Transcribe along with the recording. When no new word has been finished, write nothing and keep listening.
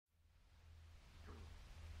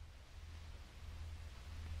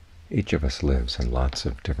Each of us lives in lots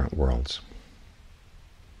of different worlds.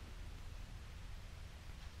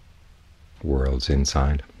 Worlds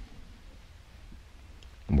inside,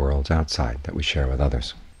 worlds outside that we share with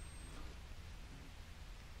others.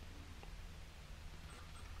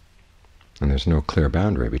 And there's no clear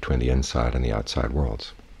boundary between the inside and the outside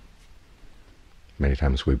worlds. Many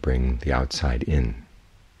times we bring the outside in,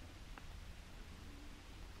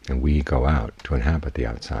 and we go out to inhabit the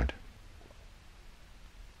outside.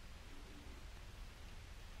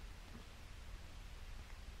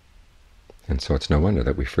 And so it's no wonder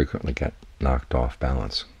that we frequently get knocked off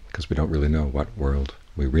balance, because we don't really know what world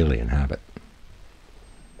we really inhabit.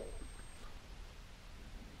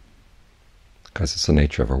 Because it's the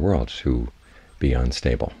nature of our world to be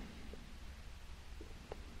unstable.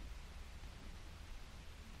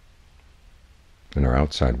 And our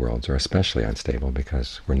outside worlds are especially unstable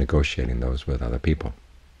because we're negotiating those with other people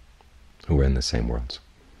who are in the same worlds.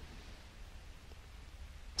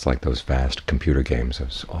 It's like those vast computer games,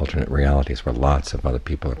 those alternate realities where lots of other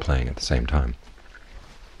people are playing at the same time.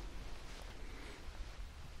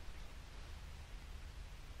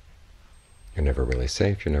 You're never really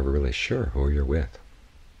safe, you're never really sure who you're with.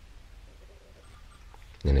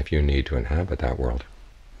 And if you need to inhabit that world,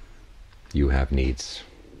 you have needs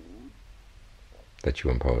that you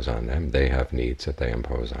impose on them, they have needs that they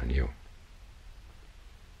impose on you.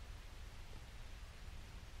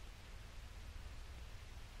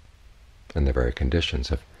 And the very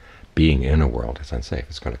conditions of being in a world is unsafe.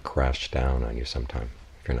 It's going to crash down on you sometime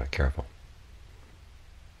if you're not careful.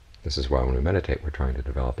 This is why when we meditate, we're trying to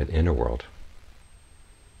develop an inner world.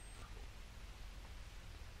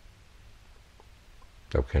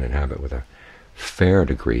 That we can inhabit with a fair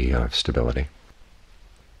degree of stability,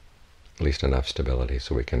 at least enough stability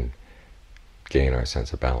so we can gain our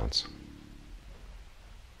sense of balance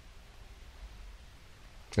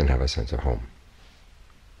and have a sense of home.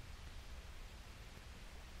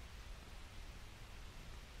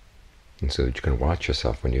 And so that you can watch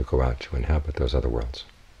yourself when you go out to inhabit those other worlds.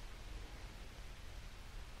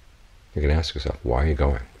 You can ask yourself, why are you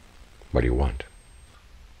going? What do you want?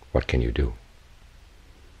 What can you do?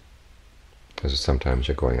 Because sometimes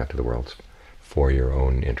you're going out to the worlds for your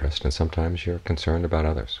own interest, and sometimes you're concerned about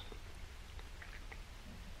others.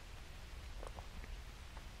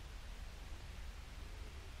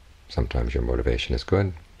 Sometimes your motivation is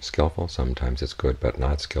good, skillful. Sometimes it's good but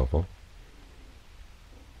not skillful.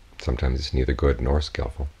 Sometimes it's neither good nor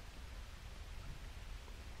skillful.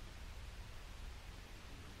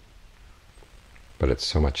 But it's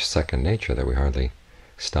so much second nature that we hardly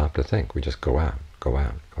stop to think. We just go out, go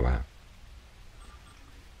out, go out.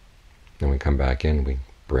 Then we come back in, we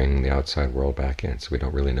bring the outside world back in, so we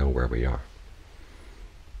don't really know where we are.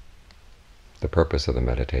 The purpose of the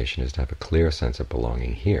meditation is to have a clear sense of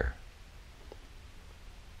belonging here,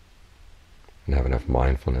 and have enough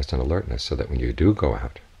mindfulness and alertness so that when you do go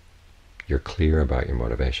out, you're clear about your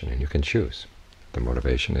motivation, and you can choose. If the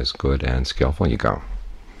motivation is good and skillful, you go.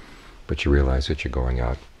 But you realize that you're going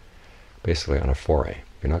out basically on a foray.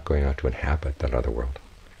 You're not going out to inhabit that other world.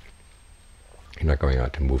 You're not going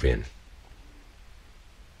out to move in.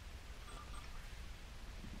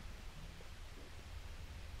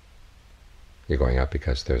 You're going out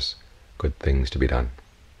because there's good things to be done,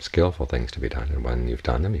 skillful things to be done, and when you've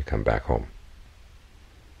done them, you come back home.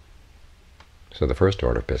 So the first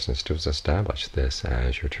order of business is to establish this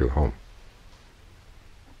as your true home.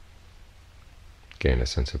 Gain a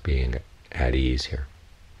sense of being at ease here.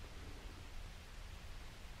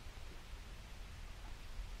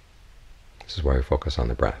 This is why we focus on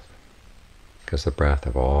the breath, because the breath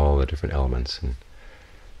of all the different elements and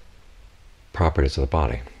properties of the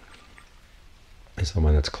body is the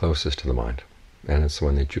one that's closest to the mind, and it's the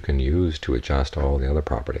one that you can use to adjust all the other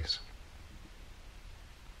properties,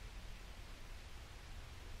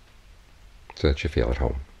 so that you feel at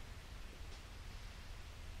home.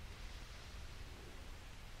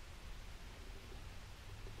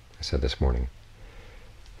 I said this morning,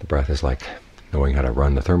 the breath is like knowing how to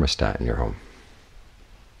run the thermostat in your home.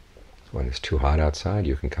 So when it's too hot outside,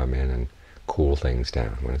 you can come in and cool things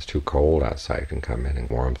down. When it's too cold outside, you can come in and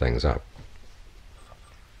warm things up.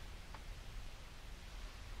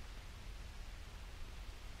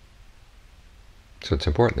 So it's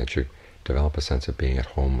important that you develop a sense of being at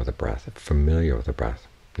home with the breath, familiar with the breath,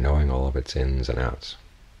 knowing all of its ins and outs.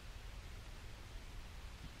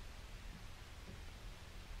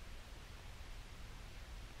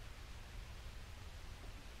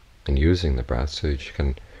 And using the breath so that you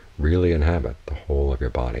can really inhabit the whole of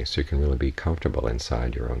your body, so you can really be comfortable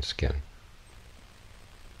inside your own skin.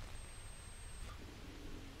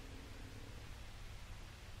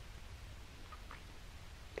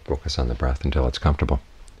 Focus on the breath until it's comfortable.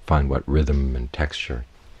 Find what rhythm and texture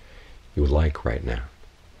you like right now.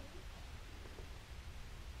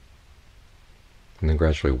 And then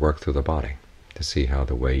gradually work through the body to see how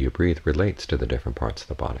the way you breathe relates to the different parts of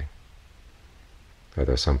the body. Are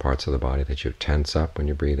there some parts of the body that you tense up when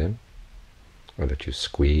you breathe in, or that you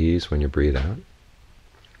squeeze when you breathe out?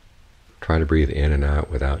 Try to breathe in and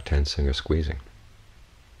out without tensing or squeezing.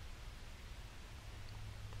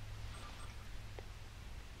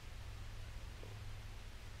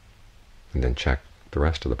 And then check the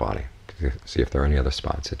rest of the body to see if there are any other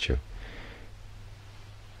spots that you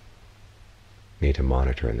need to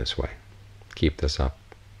monitor in this way. Keep this up.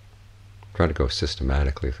 Try to go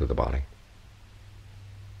systematically through the body.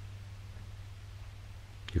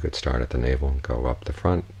 You could start at the navel and go up the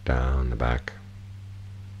front, down the back,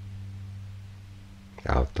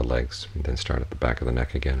 out the legs, and then start at the back of the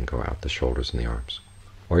neck again and go out the shoulders and the arms.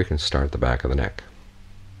 Or you can start at the back of the neck.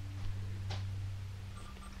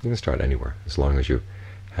 You can start anywhere, as long as you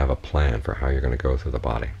have a plan for how you're going to go through the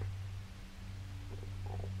body.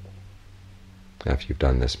 After you've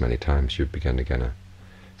done this many times, you begin to get a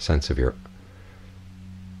sense of your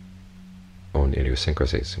own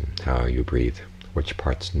idiosyncrasies and how you breathe, which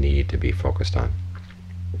parts need to be focused on.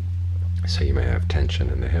 So you may have tension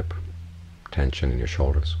in the hip, tension in your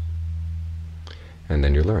shoulders. And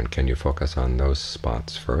then you learn, can you focus on those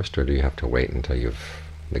spots first, or do you have to wait until you've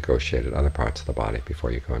negotiated other parts of the body before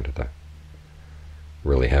you go into the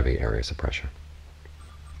really heavy areas of pressure?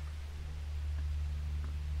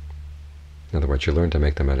 In other words, you learn to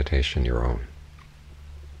make the meditation your own.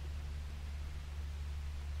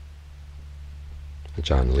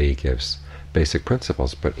 John Lee gives basic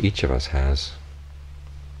principles, but each of us has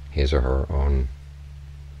his or her own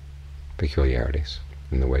peculiarities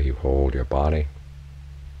in the way you hold your body,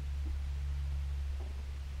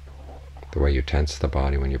 the way you tense the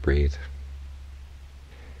body when you breathe,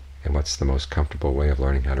 and what's the most comfortable way of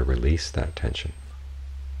learning how to release that tension.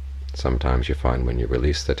 Sometimes you find when you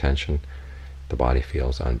release the tension, the body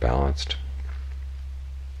feels unbalanced.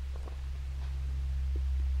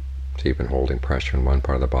 So you've been holding pressure in one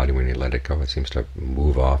part of the body. When you let it go, it seems to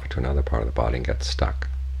move off to another part of the body and get stuck.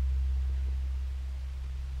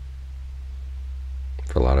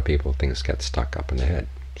 For a lot of people, things get stuck up in the head.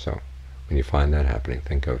 So when you find that happening,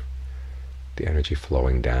 think of the energy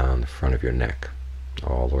flowing down the front of your neck,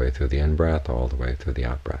 all the way through the in-breath, all the way through the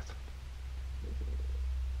out-breath.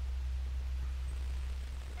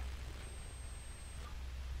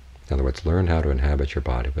 In other words, learn how to inhabit your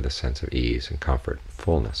body with a sense of ease and comfort,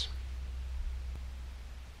 fullness,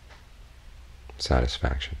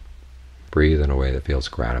 satisfaction. Breathe in a way that feels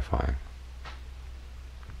gratifying.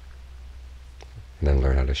 And then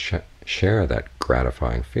learn how to share that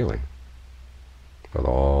gratifying feeling with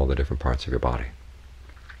all the different parts of your body.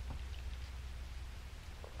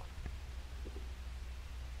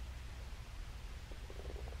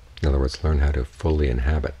 In other words, learn how to fully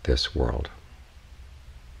inhabit this world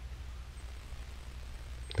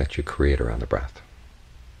that you create around the breath.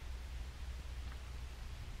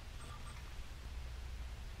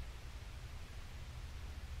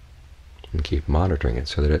 And keep monitoring it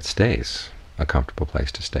so that it stays a comfortable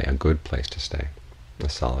place to stay, a good place to stay, a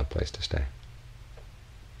solid place to stay.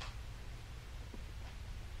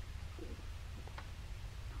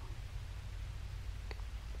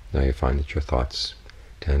 Now you find that your thoughts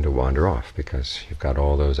tend to wander off because you've got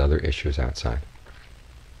all those other issues outside.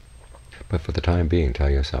 But for the time being, tell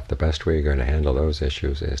yourself the best way you're going to handle those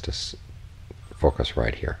issues is to focus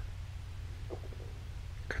right here.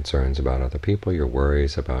 Concerns about other people, your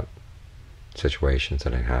worries about situations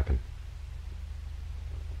that happen.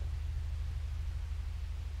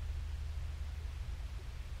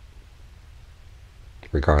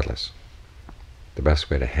 Regardless, the best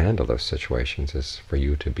way to handle those situations is for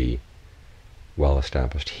you to be well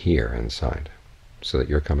established here inside, so that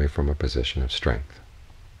you're coming from a position of strength,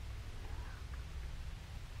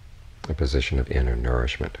 a position of inner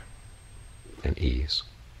nourishment and ease.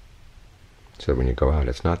 So that when you go out,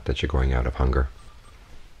 it's not that you're going out of hunger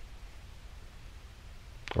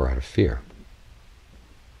or out of fear.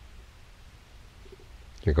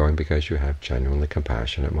 You're going because you have genuinely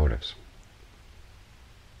compassionate motives,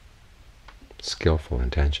 skillful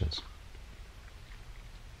intentions.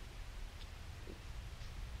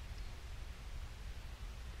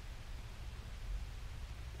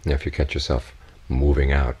 Now, if you catch yourself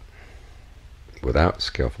moving out without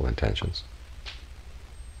skillful intentions,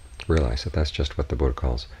 realize that that's just what the Buddha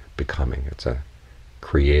calls becoming. It's a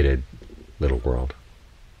created little world,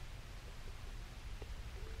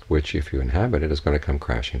 which, if you inhabit it, is going to come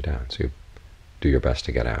crashing down. So you do your best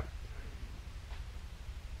to get out.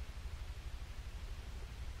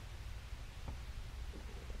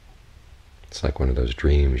 It's like one of those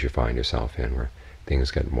dreams you find yourself in where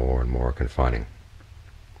things get more and more confining.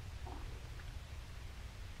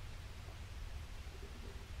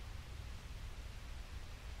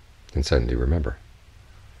 And suddenly remember,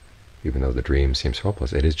 even though the dream seems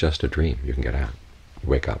hopeless, it is just a dream. You can get out. You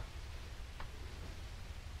wake up.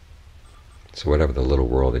 So whatever the little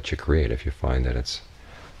world that you create, if you find that it's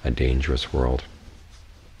a dangerous world,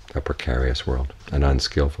 a precarious world, an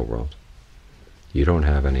unskillful world, you don't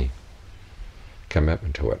have any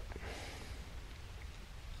commitment to it.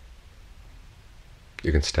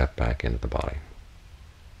 You can step back into the body.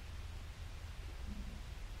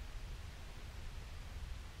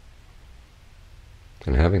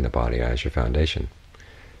 And having the body as your foundation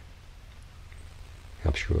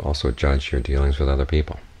helps you also judge your dealings with other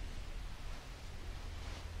people.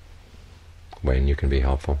 When you can be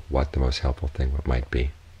helpful, what the most helpful thing might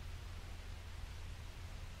be,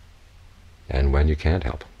 and when you can't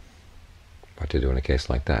help, what to do in a case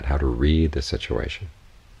like that, how to read the situation.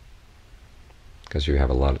 Because you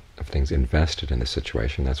have a lot of things invested in the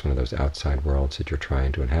situation. That's one of those outside worlds that you're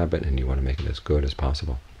trying to inhabit, and you want to make it as good as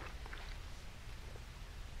possible.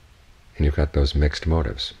 And you've got those mixed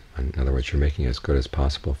motives. In other words, you're making it as good as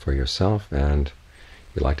possible for yourself, and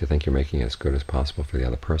you like to think you're making it as good as possible for the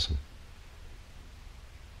other person.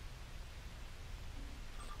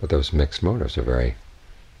 But those mixed motives are very,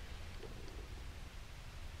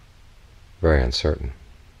 very uncertain,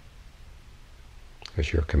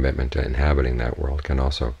 because your commitment to inhabiting that world can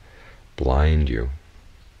also blind you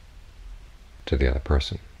to the other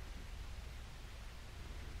person.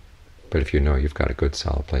 But if you know you've got a good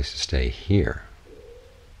solid place to stay here,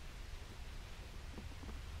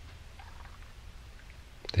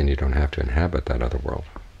 then you don't have to inhabit that other world.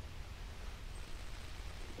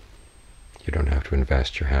 You don't have to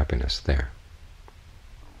invest your happiness there,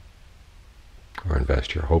 or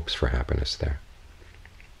invest your hopes for happiness there.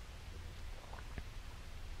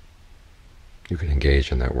 You can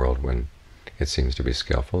engage in that world when it seems to be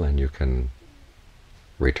skillful, and you can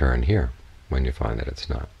return here when you find that it's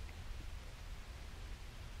not.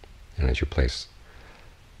 And as you place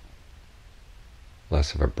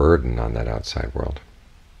less of a burden on that outside world,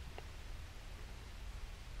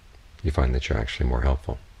 you find that you're actually more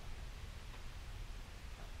helpful.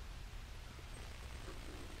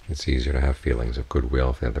 It's easier to have feelings of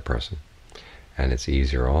goodwill for the other person, and it's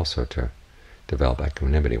easier also to develop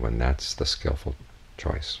equanimity when that's the skillful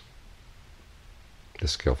choice, the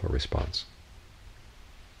skillful response.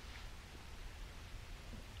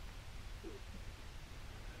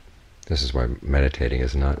 This is why meditating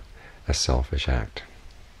is not a selfish act.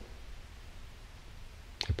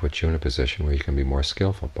 It puts you in a position where you can be more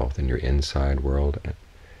skillful, both in your inside world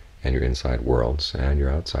and your inside worlds and your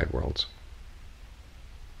outside worlds.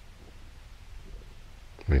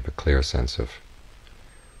 When you have a clear sense of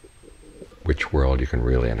which world you can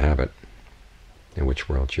really inhabit and which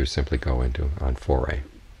world you simply go into on foray.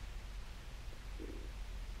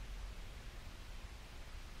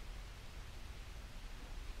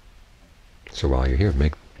 So while you're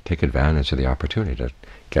here, take advantage of the opportunity to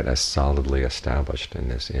get as solidly established in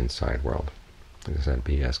this inside world. Like I said,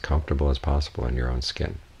 be as comfortable as possible in your own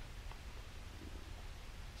skin.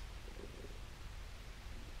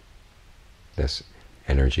 This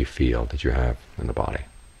energy field that you have in the body.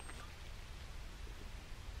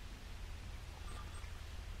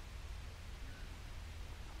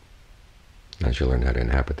 As you learn how to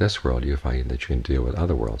inhabit this world, you find that you can deal with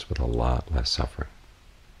other worlds with a lot less suffering.